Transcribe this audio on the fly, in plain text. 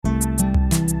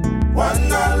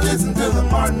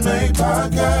Martin May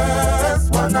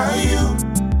Podcast. Why not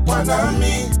you? Why not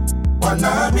me? Why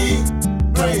not be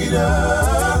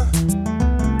greater?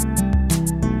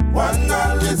 Why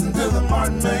not listen to the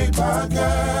Martin May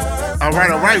Podcast? All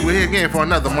right. We're here again for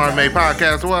another Martin May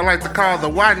Podcast, what I like to call the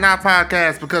Why Not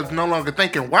Podcast, because we're no longer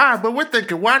thinking why, but we're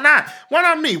thinking why not? Why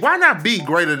not me? Why not be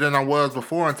greater than I was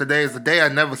before? And today is a day I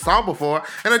never saw before,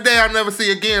 and a day I'll never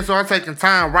see again, so I'm taking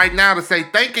time right now to say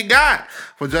thank you, God,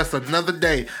 for just another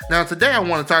day. Now, today I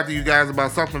want to talk to you guys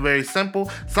about something very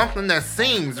simple, something that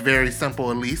seems very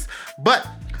simple at least, but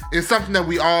it's something that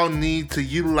we all need to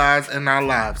utilize in our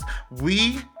lives.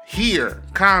 We hear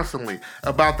constantly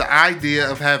about the idea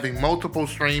of having multiple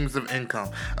streams of income,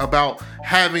 about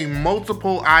having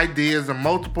multiple ideas and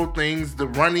multiple things that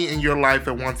running in your life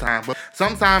at one time. But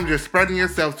sometimes you're spreading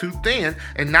yourself too thin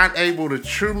and not able to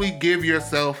truly give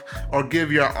yourself or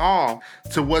give your all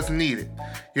to what's needed.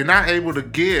 You're not able to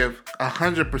give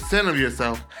 100% of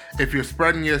yourself if you're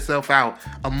spreading yourself out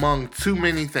among too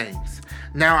many things.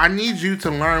 Now, I need you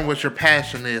to learn what your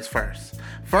passion is first.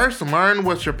 First, learn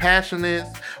what your passion is,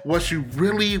 what you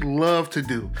really love to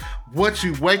do, what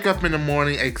you wake up in the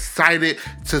morning excited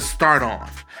to start on.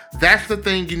 That's the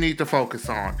thing you need to focus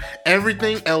on.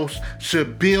 Everything else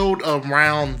should build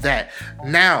around that.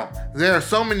 Now, there are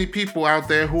so many people out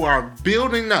there who are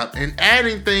building up and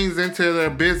adding things into their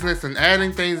business and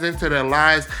adding things into their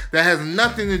lives that has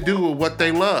nothing to do with what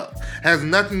they love, has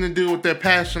nothing to do with their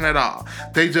passion at all.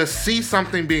 They just see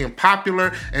something being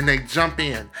popular and they jump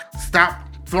in. Stop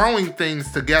throwing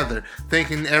things together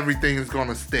thinking everything is going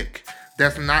to stick.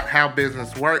 That's not how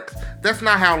business works. That's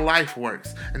not how life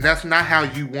works. And that's not how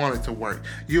you want it to work.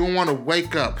 You don't want to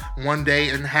wake up one day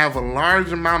and have a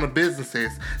large amount of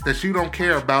businesses that you don't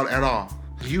care about at all.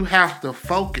 You have to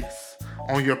focus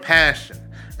on your passion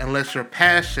and let your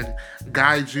passion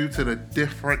guide you to the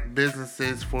different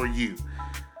businesses for you.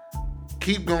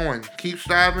 Keep going, keep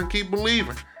striving, keep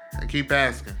believing, and keep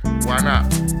asking, why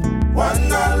not? Why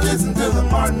not listen to the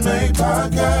Martin May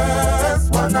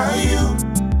Podcast? Why not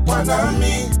you? Why not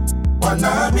me? Why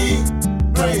not be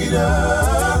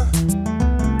greater?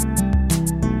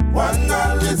 Why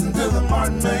not listen to the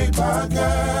Martin May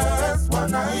Podcast? Why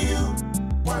not you?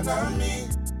 Why not me?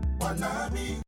 Why not be